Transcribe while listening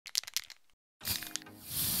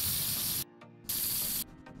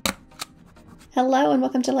Hello and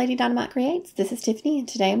welcome to Lady Dynamite Creates. This is Tiffany and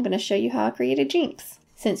today I'm going to show you how I created Jinx.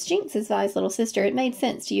 Since Jinx is Vi's little sister, it made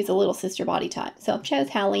sense to use a little sister body type. So I've chose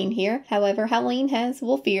Halloween here. However, Halloween has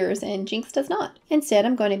wolf ears and Jinx does not. Instead,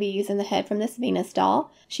 I'm going to be using the head from this Venus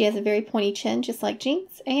doll. She has a very pointy chin just like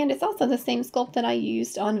Jinx, and it's also the same sculpt that I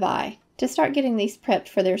used on Vi. To start getting these prepped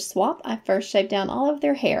for their swap, I first shaved down all of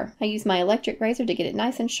their hair. I used my electric razor to get it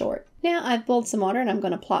nice and short. Now I've boiled some water and I'm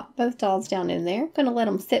going to plop both dolls down in there. I'm going to let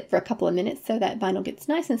them sit for a couple of minutes so that vinyl gets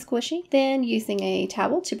nice and squishy. Then using a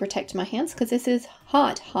towel to protect my hands because this is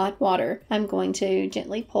hot, hot water, I'm going to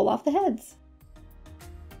gently pull off the heads.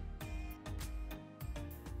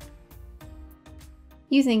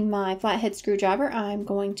 Using my flathead screwdriver, I'm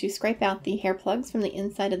going to scrape out the hair plugs from the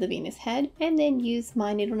inside of the Venus head and then use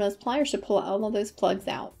my needle nose pliers to pull all of those plugs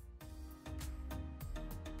out.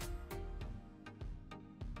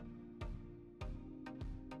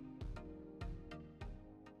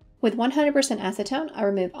 With 100% acetone, I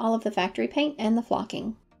remove all of the factory paint and the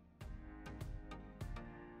flocking.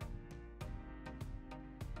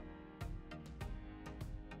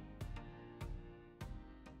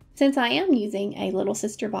 Since I am using a little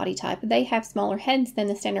sister body type, they have smaller heads than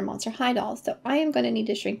the standard Monster High dolls, so I am going to need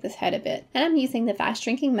to shrink this head a bit. And I'm using the fast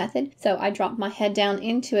shrinking method, so I drop my head down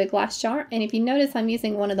into a glass jar, and if you notice I'm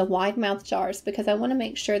using one of the wide mouth jars because I want to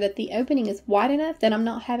make sure that the opening is wide enough that I'm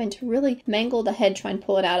not having to really mangle the head trying to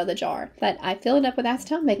pull it out of the jar. But I fill it up with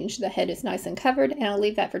acetone, making sure the head is nice and covered, and I'll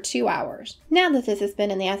leave that for 2 hours. Now that this has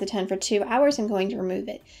been in the acetone for 2 hours, I'm going to remove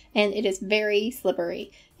it, and it is very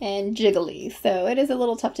slippery and jiggly, so it is a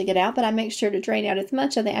little tough to get out, but I make sure to drain out as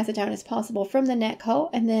much of the acetone as possible from the neck hole,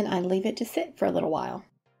 and then I leave it to sit for a little while.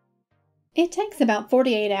 It takes about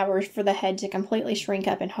 48 hours for the head to completely shrink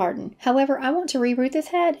up and harden. However, I want to reroot this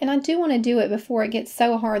head, and I do want to do it before it gets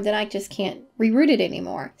so hard that I just can't reroot it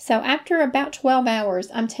anymore. So after about 12 hours,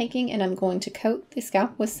 I'm taking and I'm going to coat the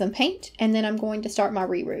scalp with some paint, and then I'm going to start my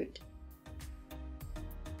reroot.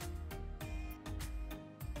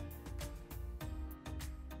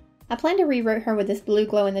 I plan to reroot her with this blue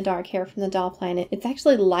glow-in-the-dark hair from the Doll Planet. It's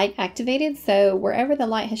actually light activated, so wherever the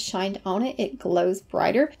light has shined on it, it glows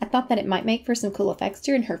brighter. I thought that it might make for some cool effects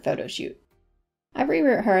during her photo shoot. I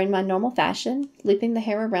reroot her in my normal fashion, looping the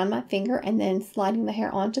hair around my finger and then sliding the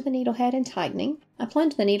hair onto the needle head and tightening. I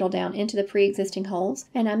plunge the needle down into the pre-existing holes,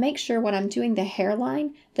 and I make sure when I'm doing the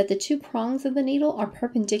hairline that the two prongs of the needle are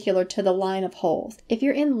perpendicular to the line of holes. If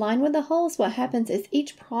you're in line with the holes, what happens is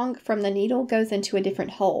each prong from the needle goes into a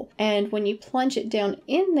different hole, and when you plunge it down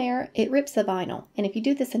in there, it rips the vinyl, and if you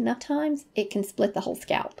do this enough times, it can split the whole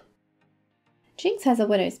scalp. Jinx has a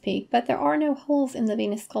widow's peak, but there are no holes in the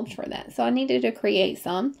Venus sculpt for that, so I needed to create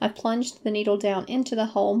some. I plunged the needle down into the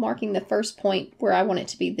hole, marking the first point where I want it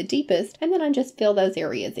to be the deepest, and then I just fill those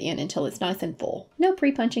areas in until it's nice and full. No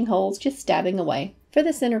pre-punching holes, just stabbing away. For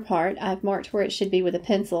the center part, I've marked where it should be with a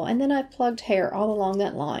pencil, and then I've plugged hair all along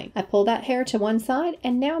that line. I pull that hair to one side,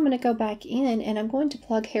 and now I'm going to go back in, and I'm going to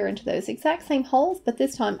plug hair into those exact same holes, but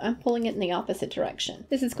this time I'm pulling it in the opposite direction.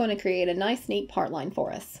 This is going to create a nice, neat part line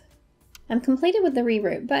for us. I'm completed with the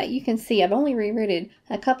reroot, but you can see I've only rerooted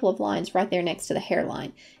a couple of lines right there next to the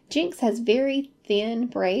hairline. Jinx has very thin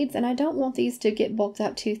braids, and I don't want these to get bulked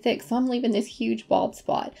up too thick, so I'm leaving this huge bald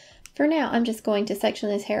spot. For now, I'm just going to section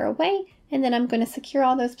this hair away, and then I'm going to secure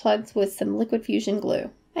all those plugs with some liquid fusion glue.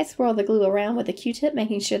 I swirl the glue around with a Q-tip,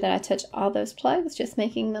 making sure that I touch all those plugs, just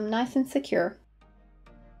making them nice and secure.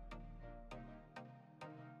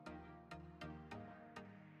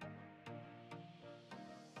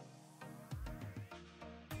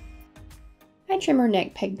 I trim her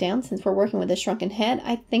neck peg down since we're working with a shrunken head.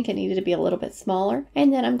 I think it needed to be a little bit smaller,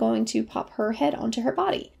 and then I'm going to pop her head onto her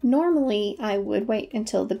body. Normally I would wait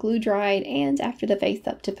until the glue dried and after the face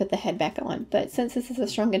up to put the head back on, but since this is a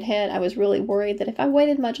shrunken head, I was really worried that if I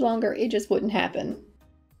waited much longer it just wouldn't happen.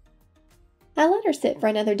 I let her sit for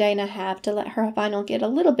another day and a half to let her vinyl get a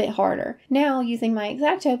little bit harder. Now, using my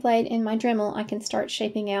X-Acto blade and my Dremel, I can start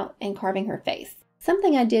shaping out and carving her face.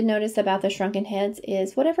 Something I did notice about the shrunken heads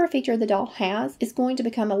is whatever feature the doll has is going to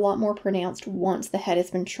become a lot more pronounced once the head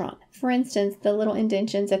has been shrunk. For instance, the little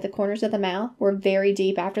indentions at the corners of the mouth were very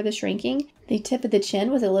deep after the shrinking, the tip of the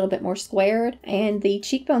chin was a little bit more squared, and the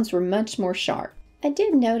cheekbones were much more sharp. I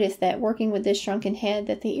did notice that working with this shrunken head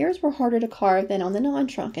that the ears were harder to carve than on the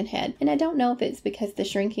non-shrunken head, and I don't know if it's because the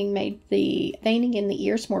shrinking made the veining in the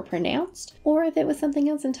ears more pronounced, or if it was something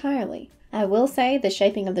else entirely. I will say the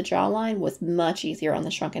shaping of the jawline was much easier on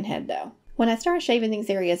the shrunken head though. When I start shaving these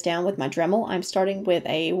areas down with my Dremel, I'm starting with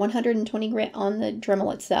a 120 grit on the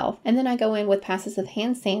Dremel itself, and then I go in with passes of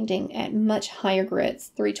hand sanding at much higher grits,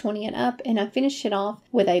 320 and up, and I finish it off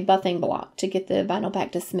with a buffing block to get the vinyl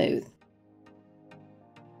back to smooth.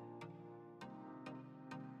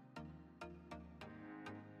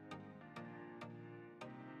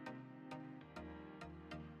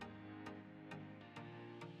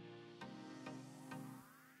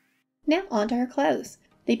 Now on to her clothes.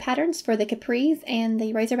 The patterns for the capris and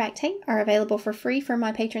the razorback tank are available for free for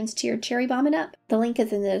my patrons tiered cherry bombing up. The link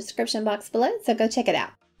is in the description box below, so go check it out.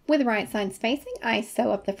 With right side spacing, I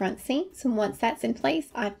sew up the front seams, and once that's in place,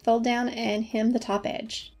 I fold down and hem the top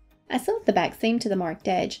edge. I sew up the back seam to the marked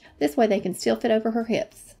edge, this way they can still fit over her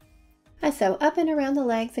hips. I sew up and around the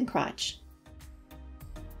legs and crotch.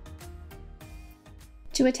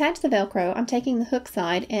 To attach the Velcro, I'm taking the hook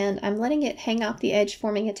side and I'm letting it hang off the edge,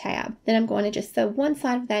 forming a tab. Then I'm going to just sew one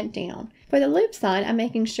side of that down. For the loop side, I'm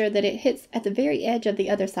making sure that it hits at the very edge of the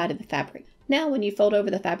other side of the fabric. Now when you fold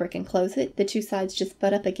over the fabric and close it, the two sides just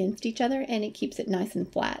butt up against each other and it keeps it nice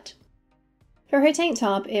and flat. For her tank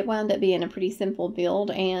top, it wound up being a pretty simple build,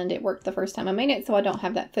 and it worked the first time I made it, so I don't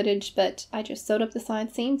have that footage, but I just sewed up the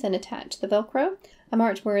side seams and attached the Velcro. I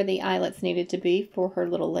marked where the eyelets needed to be for her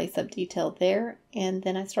little lace-up detail there, and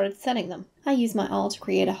then I started setting them. I used my awl to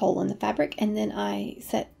create a hole in the fabric, and then I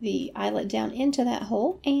set the eyelet down into that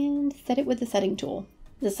hole and set it with the setting tool.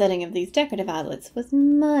 The setting of these decorative eyelets was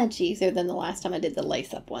much easier than the last time I did the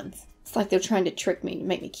lace-up ones. It's like they're trying to trick me to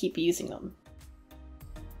make me keep using them.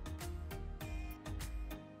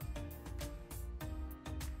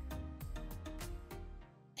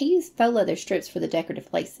 I used faux leather strips for the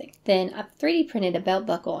decorative lacing. Then I've 3D printed a belt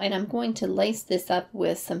buckle, and I'm going to lace this up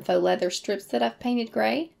with some faux leather strips that I've painted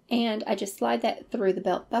gray. And I just slide that through the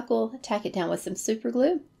belt buckle, tack it down with some super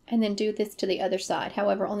glue, and then do this to the other side.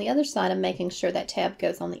 However, on the other side, I'm making sure that tab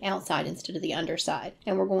goes on the outside instead of the underside.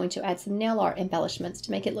 And we're going to add some nail art embellishments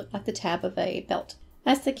to make it look like the tab of a belt.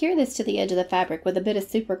 I secure this to the edge of the fabric with a bit of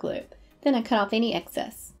super glue. Then I cut off any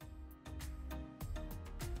excess.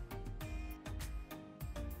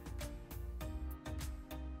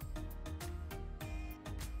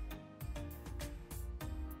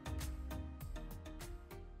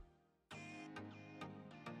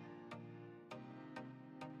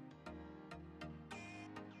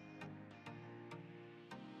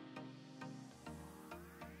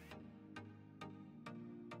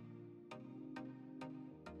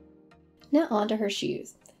 Now on to her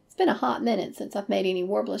shoes. It's been a hot minute since I've made any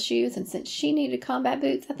Worbla shoes, and since she needed combat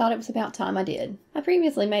boots, I thought it was about time I did. I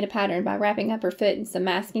previously made a pattern by wrapping up her foot in some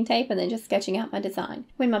masking tape and then just sketching out my design.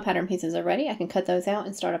 When my pattern pieces are ready, I can cut those out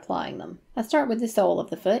and start applying them. I start with the sole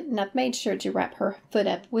of the foot, and I've made sure to wrap her foot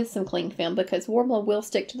up with some cling film because Worbla will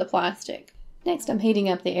stick to the plastic. Next, I'm heating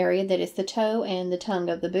up the area that is the toe and the tongue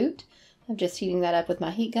of the boot. I'm just heating that up with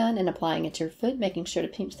my heat gun and applying it to her foot, making sure to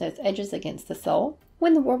pinch those edges against the sole.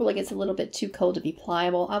 When the Worbla gets a little bit too cold to be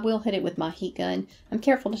pliable, I will hit it with my heat gun. I'm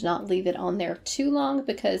careful to not leave it on there too long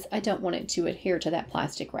because I don't want it to adhere to that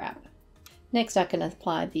plastic wrap. Next, I can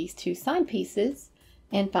apply these two side pieces,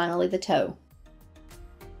 and finally the toe.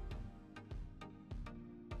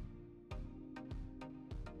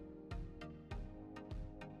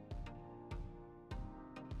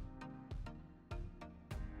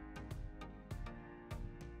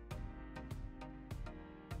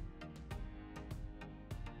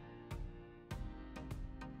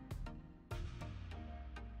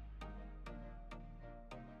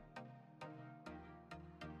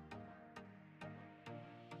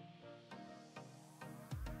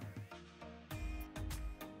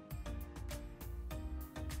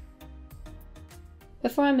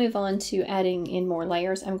 Before I move on to adding in more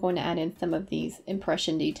layers, I'm going to add in some of these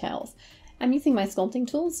impression details. I'm using my sculpting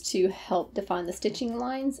tools to help define the stitching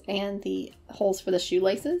lines and the holes for the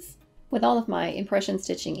shoelaces. With all of my impression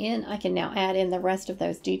stitching in, I can now add in the rest of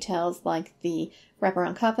those details like the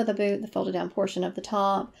wraparound cuff of the boot, the folded down portion of the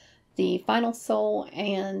top, the final sole,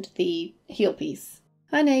 and the heel piece.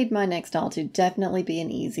 I need my next doll to definitely be an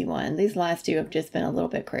easy one. These last two have just been a little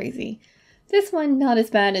bit crazy. This one not as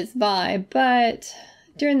bad as Vi, but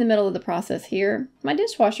during the middle of the process here, my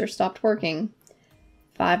dishwasher stopped working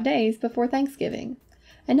 5 days before Thanksgiving.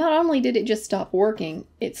 And not only did it just stop working,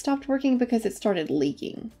 it stopped working because it started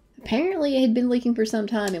leaking. Apparently it had been leaking for some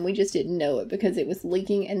time and we just didn't know it because it was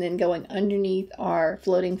leaking and then going underneath our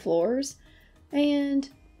floating floors. And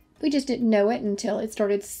we just didn't know it until it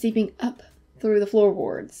started seeping up through the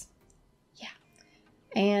floorboards. Yeah.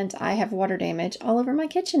 And I have water damage all over my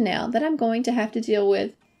kitchen now that I'm going to have to deal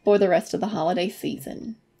with for the rest of the holiday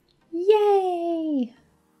season. Yay!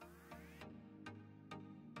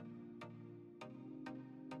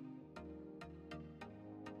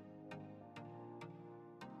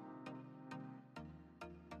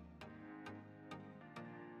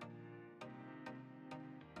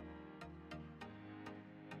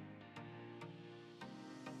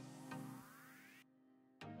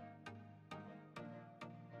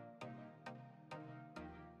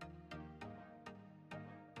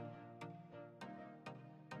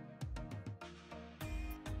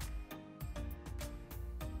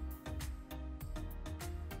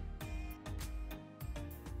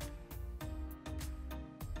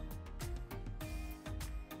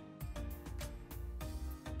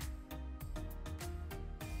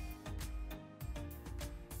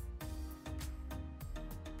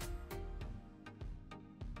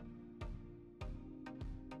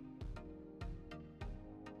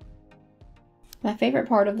 My favorite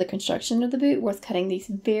part of the construction of the boot was cutting these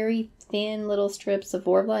very thin little strips of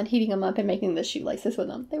Worbla and heating them up and making the shoelaces with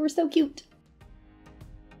them. They were so cute.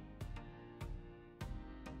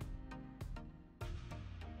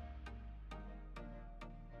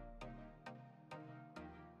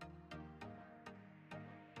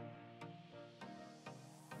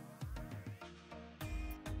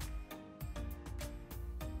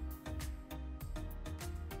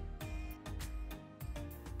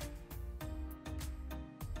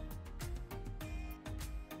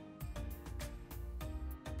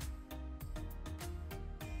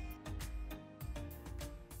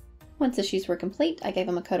 Once the shoes were complete, I gave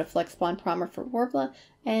them a coat of Flex Blond Primer for Worbla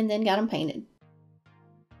and then got them painted.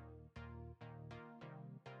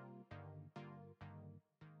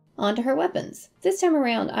 On to her weapons. This time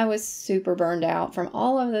around, I was super burned out from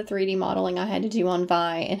all of the 3D modeling I had to do on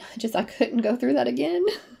Vi, and I couldn't go through that again.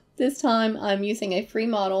 This time, I'm using a free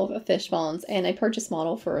model of fish bones and a purchase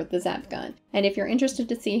model for the Zap gun. And if you're interested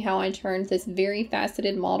to see how I turned this very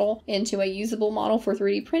faceted model into a usable model for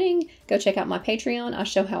 3D printing, go check out my Patreon. I'll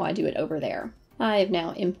show how I do it over there. I've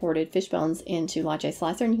now imported fish bones into Latte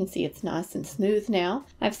Slicer, and you can see it's nice and smooth now.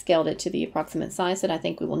 I've scaled it to the approximate size that I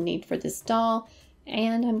think we will need for this doll,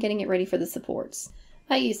 and I'm getting it ready for the supports.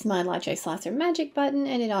 I use my Latte Slicer magic button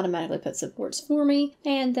and it automatically puts supports for me,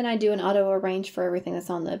 and then I do an auto arrange for everything that's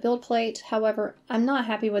on the build plate. However, I'm not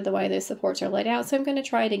happy with the way those supports are laid out, so I'm going to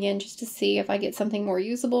try it again just to see if I get something more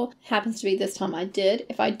usable. Happens to be this time I did.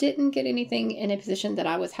 If I didn't get anything in a position that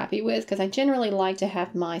I was happy with, because I generally like to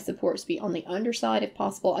have my supports be on the underside if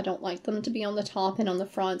possible. I don't like them to be on the top and on the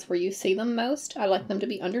fronts where you see them most. I like them to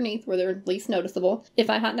be underneath where they're least noticeable. If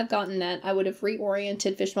I hadn't have gotten that, I would have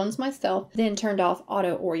reoriented fish bones myself, then turned off auto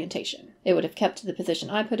orientation. It would have kept the position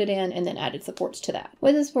I put it in and then added supports to that.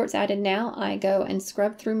 With the supports added now, I go and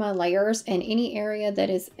scrub through my layers, and any area that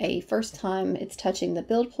is a first time it's touching the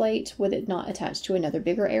build plate with it not attached to another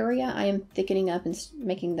bigger area, I am thickening up and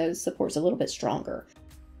making those supports a little bit stronger.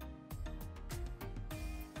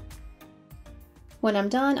 When I'm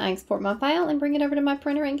done, I export my file and bring it over to my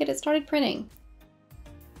printer and get it started printing.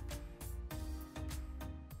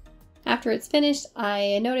 After it's finished,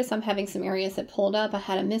 I notice I'm having some areas that pulled up. I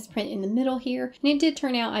had a misprint in the middle here, and it did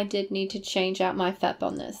turn out I did need to change out my FEP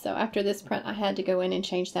on this. So after this print, I had to go in and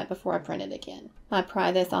change that before I print it again. I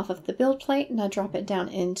pry this off of the build plate and I drop it down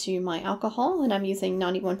into my alcohol, and I'm using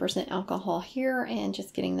 91% alcohol here and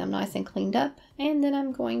just getting them nice and cleaned up. And then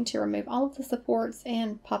I'm going to remove all of the supports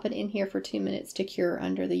and pop it in here for 2 minutes to cure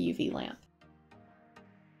under the UV lamp.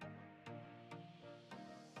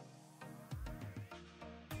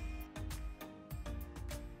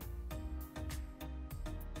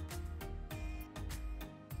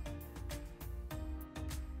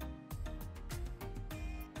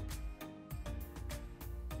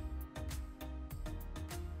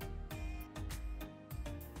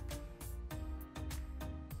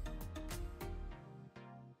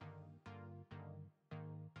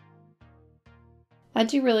 I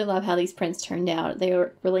do really love how these prints turned out. They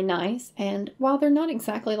are really nice, and while they're not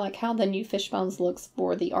exactly like how the new fish bones looks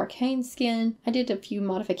for the Arcane skin, I did a few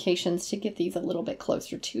modifications to get these a little bit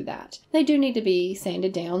closer to that. They do need to be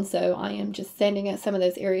sanded down, so I am just sanding at some of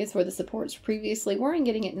those areas where the supports previously were and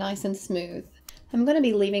getting it nice and smooth. I'm going to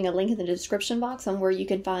be leaving a link in the description box on where you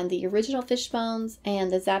can find the original fish bones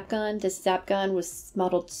and the Zap gun. This Zap gun was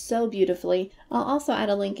modeled so beautifully. I'll also add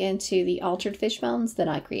a link into the altered fish bones that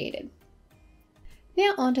I created.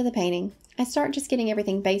 Now onto the painting. I start just getting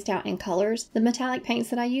everything based out in colors. The metallic paints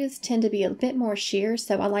that I use tend to be a bit more sheer,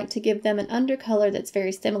 so I like to give them an undercolor that's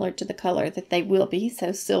very similar to the color that they will be.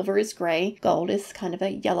 So silver is gray, gold is kind of a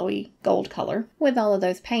yellowy gold color. With all of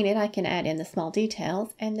those painted, I can add in the small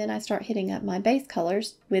details, and then I start hitting up my base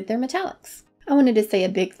colors with their metallics. I wanted to say a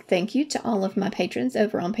big thank you to all of my patrons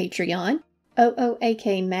over on Patreon,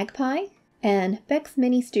 OOAK Magpie, and Beck's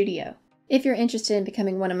Mini Studio. If you're interested in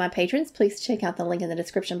becoming one of my patrons, please check out the link in the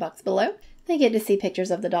description box below. They get to see pictures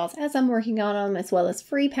of the dolls as I'm working on them, as well as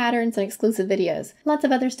free patterns and exclusive videos. Lots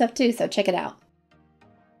of other stuff too, so check it out.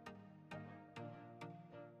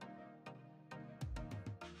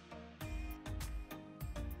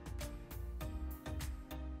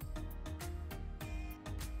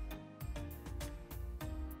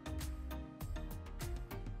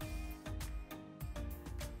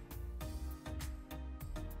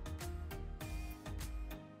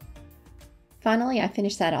 Finally, I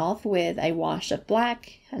finish that off with a wash of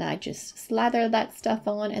black, and I just slather that stuff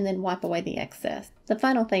on and then wipe away the excess. The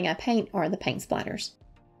final thing I paint are the paint splatters.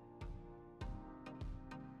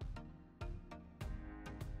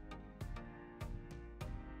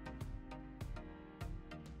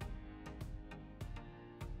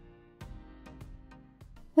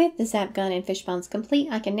 With the zap gun and fishbones complete,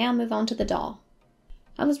 I can now move on to the doll.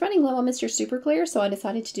 I was running low on Mr. Super Clear, so I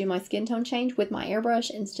decided to do my skin tone change with my airbrush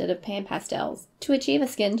instead of pan pastels. To achieve a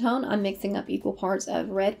skin tone, I'm mixing up equal parts of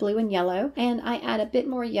red, blue, and yellow, and I add a bit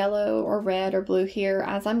more yellow or red or blue here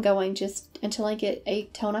as I'm going, just until I get a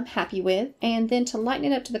tone I'm happy with. And then to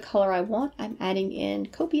lighten it up to the color I want, I'm adding in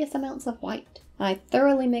copious amounts of white. I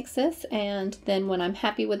thoroughly mix this, and then when I'm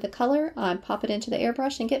happy with the color, I pop it into the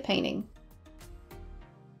airbrush and get painting.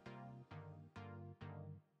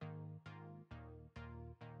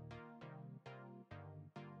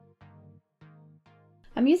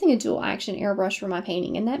 I'm using a dual action airbrush for my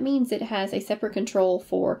painting, and that means it has a separate control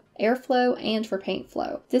for airflow and for paint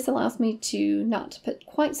flow. This allows me to not put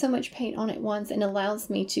quite so much paint on at once and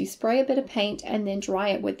allows me to spray a bit of paint and then dry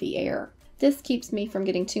it with the air. This keeps me from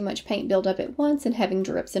getting too much paint buildup at once and having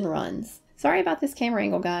drips and runs. Sorry about this camera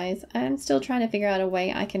angle, guys. I'm still trying to figure out a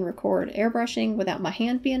way I can record airbrushing without my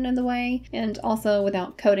hand being in the way and also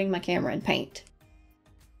without coating my camera in paint.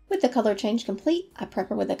 With the color change complete, I prep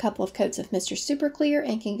her with a couple of coats of Mr. Super Clear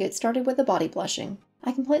and can get started with the body blushing.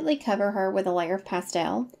 I completely cover her with a layer of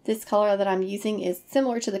pastel. This color that I'm using is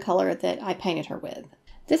similar to the color that I painted her with.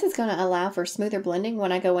 This is going to allow for smoother blending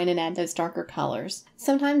when I go in and add those darker colors.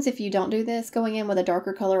 Sometimes if you don't do this, going in with a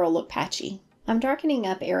darker color will look patchy. I'm darkening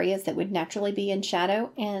up areas that would naturally be in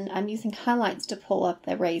shadow, and I'm using highlights to pull up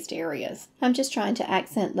the raised areas. I'm just trying to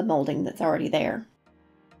accent the molding that's already there.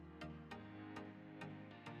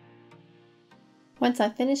 Once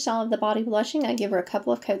I've finished all of the body blushing, I give her a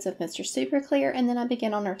couple of coats of Mr. Super Clear, and then I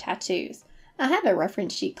begin on her tattoos. I have a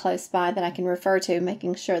reference sheet close by that I can refer to,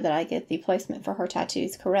 making sure that I get the placement for her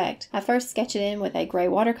tattoos correct. I first sketch it in with a gray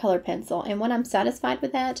watercolor pencil, and when I'm satisfied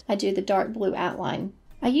with that, I do the dark blue outline.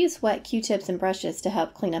 I use wet Q-tips and brushes to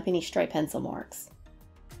help clean up any stray pencil marks.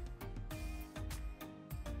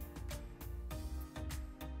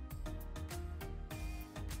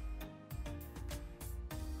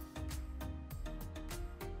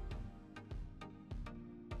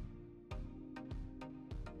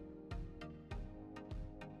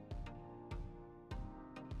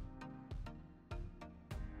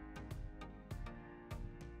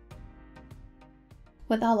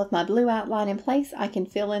 With all of my blue outline in place, I can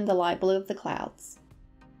fill in the light blue of the clouds.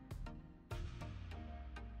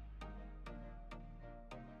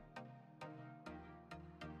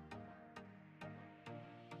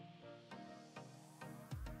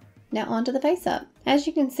 Now onto the face up. As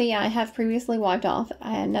you can see, I have previously wiped off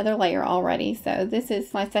another layer already, so this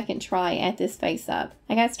is my second try at this face up.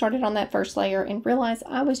 I got started on that first layer and realized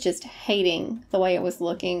I was just hating the way it was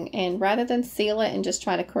looking, and rather than seal it and just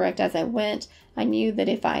try to correct as I went, I knew that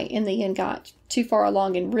if I in the end got too far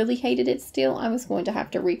along and really hated it still, I was going to have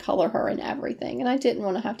to recolor her and everything, and I didn't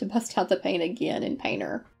want to have to bust out the paint again and paint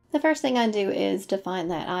her. The first thing I do is define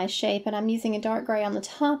that eye shape, and I'm using a dark gray on the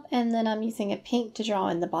top, and then I'm using a pink to draw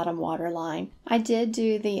in the bottom waterline. I did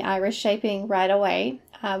do the iris shaping right away.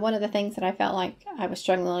 One of the things that I felt like I was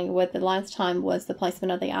struggling with the last time was the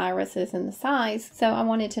placement of the irises and the size, so I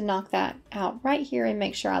wanted to knock that out right here and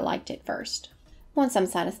make sure I liked it first. Once I'm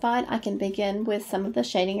satisfied, I can begin with some of the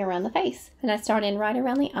shading around the face. And I start in right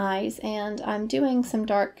around the eyes, and I'm doing some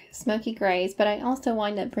dark smoky grays, but I also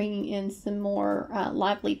wind up bringing in some more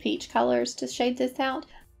lively peach colors to shade this out.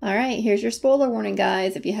 Alright, here's your spoiler warning,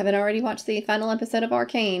 guys, if you haven't already watched the final episode of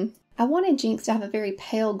Arcane. I wanted Jinx to have a very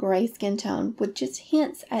pale gray skin tone with just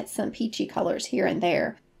hints at some peachy colors here and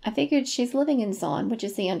there. I figured she's living in Zon, which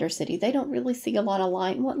is the Undercity. They don't really see a lot of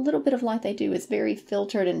light, and what little bit of light they do is very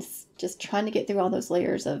filtered and just trying to get through all those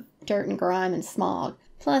layers of dirt and grime and smog.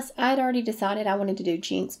 Plus, I'd already decided I wanted to do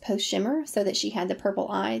Jinx post-shimmer so that she had the purple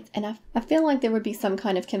eyes, and I feel like there would be some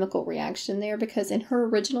kind of chemical reaction there because in her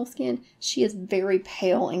original skin, she is very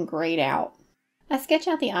pale and grayed out. I sketch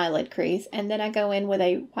out the eyelid crease, and then I go in with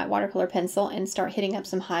a white watercolor pencil and start hitting up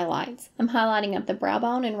some highlights. I'm highlighting up the brow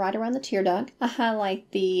bone and right around the tear duct. I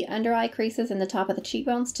highlight the under eye creases and the top of the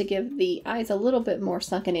cheekbones to give the eyes a little bit more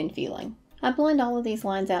sunken in feeling. I blend all of these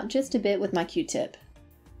lines out just a bit with my Q-tip.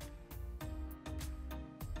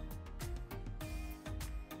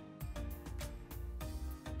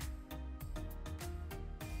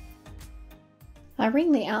 I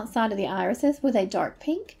ring the outside of the irises with a dark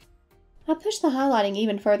pink. I push the highlighting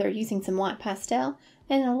even further using some white pastel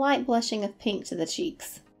and a light blushing of pink to the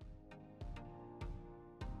cheeks.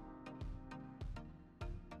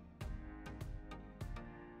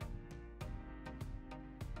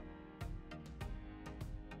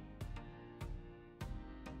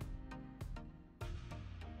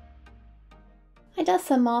 I dust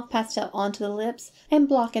some mauve pastel onto the lips and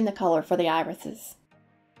block in the color for the irises.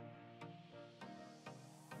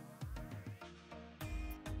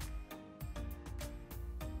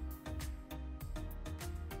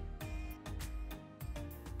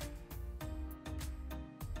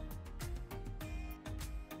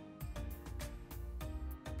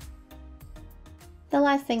 The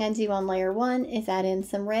last thing I do on layer 1 is add in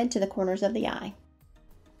some red to the corners of the eye.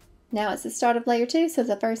 Now it's the start of layer 2, so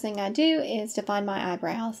the first thing I do is define my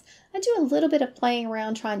eyebrows. I do a little bit of playing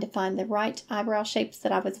around trying to find the right eyebrow shapes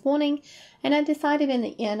that I was wanting, and I decided in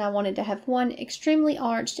the end I wanted to have one extremely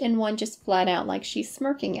arched and one just flat out like she's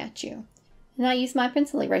smirking at you. And I use my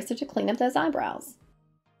pencil eraser to clean up those eyebrows.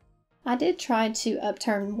 I did try to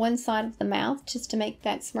upturn one side of the mouth just to make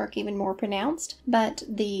that smirk even more pronounced, but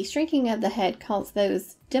the shrinking of the head caused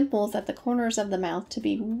those dimples at the corners of the mouth to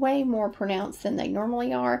be way more pronounced than they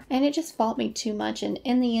normally are, and it just fought me too much and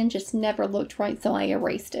in the end just never looked right, so I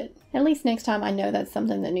erased it. At least next time I know that's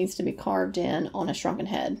something that needs to be carved in on a shrunken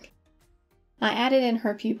head. I added in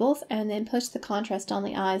her pupils and then pushed the contrast on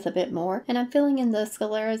the eyes a bit more, and I'm filling in the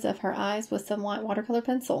scleras of her eyes with some white watercolor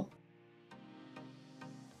pencil.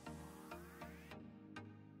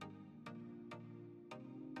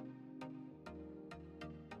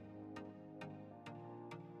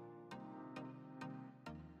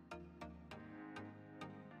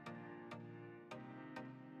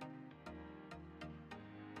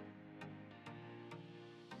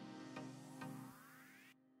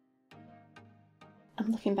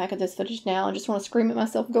 I'm looking back at this footage now and just want to scream at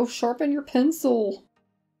myself, go sharpen your pencil!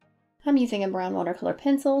 I'm using a brown watercolor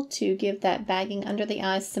pencil to give that bagging under the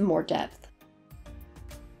eyes some more depth.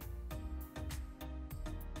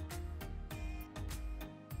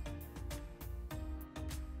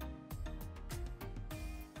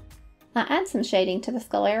 I add some shading to the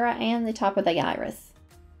sclera and the top of the iris.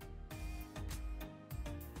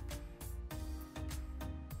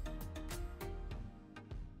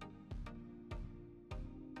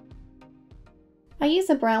 I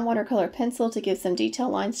use a brown watercolor pencil to give some detail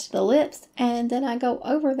lines to the lips, and then I go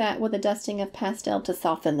over that with a dusting of pastel to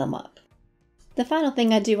soften them up. The final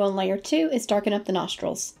thing I do on layer 2 is darken up the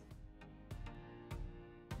nostrils.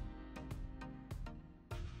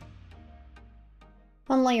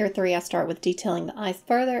 On layer 3 I start with detailing the eyes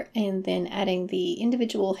further and then adding the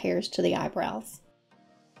individual hairs to the eyebrows.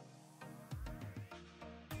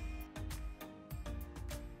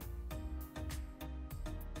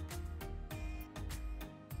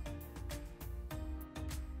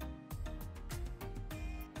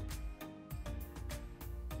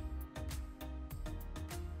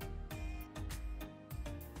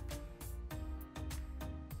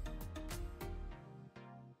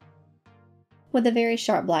 With a very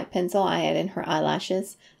sharp black pencil, I add in her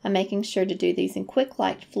eyelashes. I'm making sure to do these in quick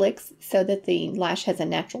light flicks so that the lash has a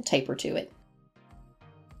natural taper to it.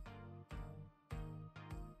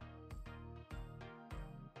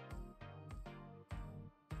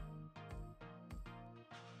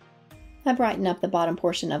 I brighten up the bottom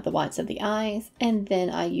portion of the whites of the eyes, and then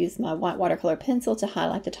I use my white watercolor pencil to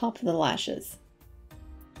highlight the top of the lashes.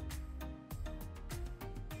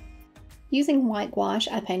 Using white gouache,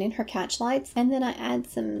 I paint in her catch lights, and then I add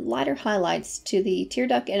some lighter highlights to the tear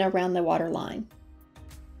duct and around the waterline.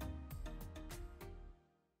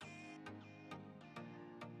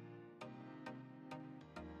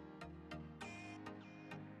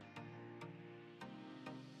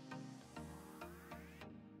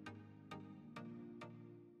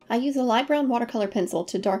 I use a light brown watercolor pencil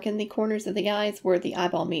to darken the corners of the eyes where the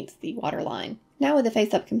eyeball meets the waterline. Now with the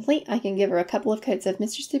face up complete, I can give her a couple of coats of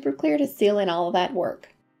Mr. Super Clear to seal in all of that work.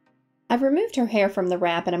 I've removed her hair from the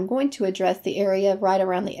wrap and I'm going to address the area right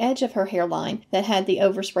around the edge of her hairline that had the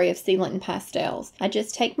overspray of sealant and pastels. I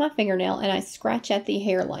just take my fingernail and I scratch at the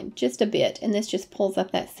hairline just a bit, and this just pulls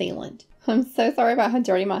up that sealant. I'm so sorry about how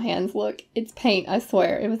dirty my hands look. It's paint, I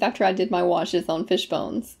swear. It was after I did my washes on fish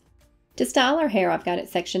bones. To style her hair, I've got it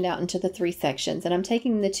sectioned out into the 3 sections, and I'm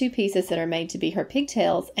taking the 2 pieces that are made to be her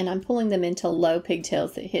pigtails, and I'm pulling them into low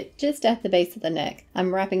pigtails that hit just at the base of the neck.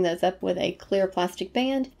 I'm wrapping those up with a clear plastic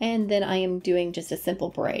band, and then I am doing just a simple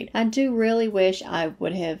braid. I do really wish I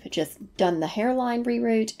would have just done the hairline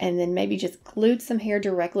reroute, and then maybe just glued some hair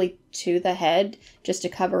directly to the head, just to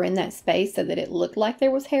cover in that space so that it looked like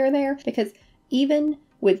there was hair there, because even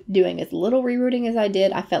with doing as little rerouting as I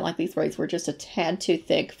did, I felt like these braids were just a tad too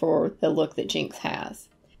thick for the look that Jinx has.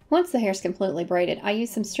 Once the hair is completely braided, I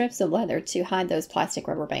use some strips of leather to hide those plastic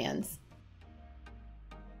rubber bands.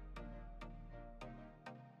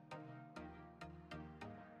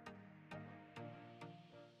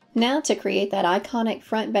 Now to create that iconic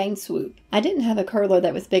front bang swoop. I didn't have a curler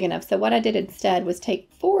that was big enough, so what I did instead was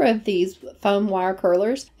take 4 of these foam wire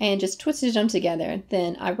curlers and just twisted them together.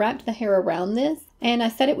 Then I wrapped the hair around this and I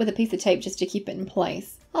set it with a piece of tape just to keep it in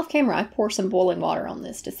place. Off camera, I pour some boiling water on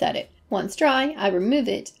this to set it. Once dry, I remove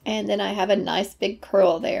it, and then I have a nice big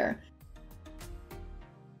curl there.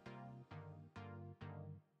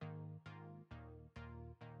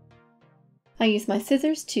 I use my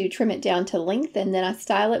scissors to trim it down to length, and then I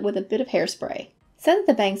style it with a bit of hairspray. So that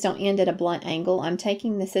the bangs don't end at a blunt angle, I'm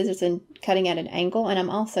taking the scissors and cutting at an angle, and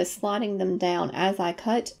I'm also sliding them down as I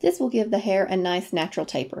cut. This will give the hair a nice natural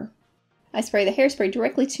taper. I spray the hairspray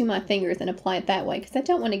directly to my fingers and apply it that way because I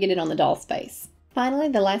don't want to get it on the doll's face. Finally,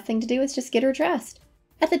 the last thing to do is just get her dressed.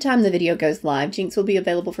 At the time the video goes live, Jinx will be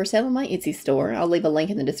available for sale on my Etsy store. I'll leave a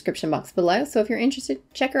link in the description box below, so if you're interested,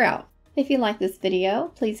 check her out. If you like this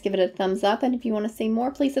video, please give it a thumbs up, and if you want to see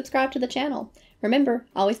more, please subscribe to the channel. Remember,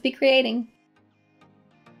 always be creating!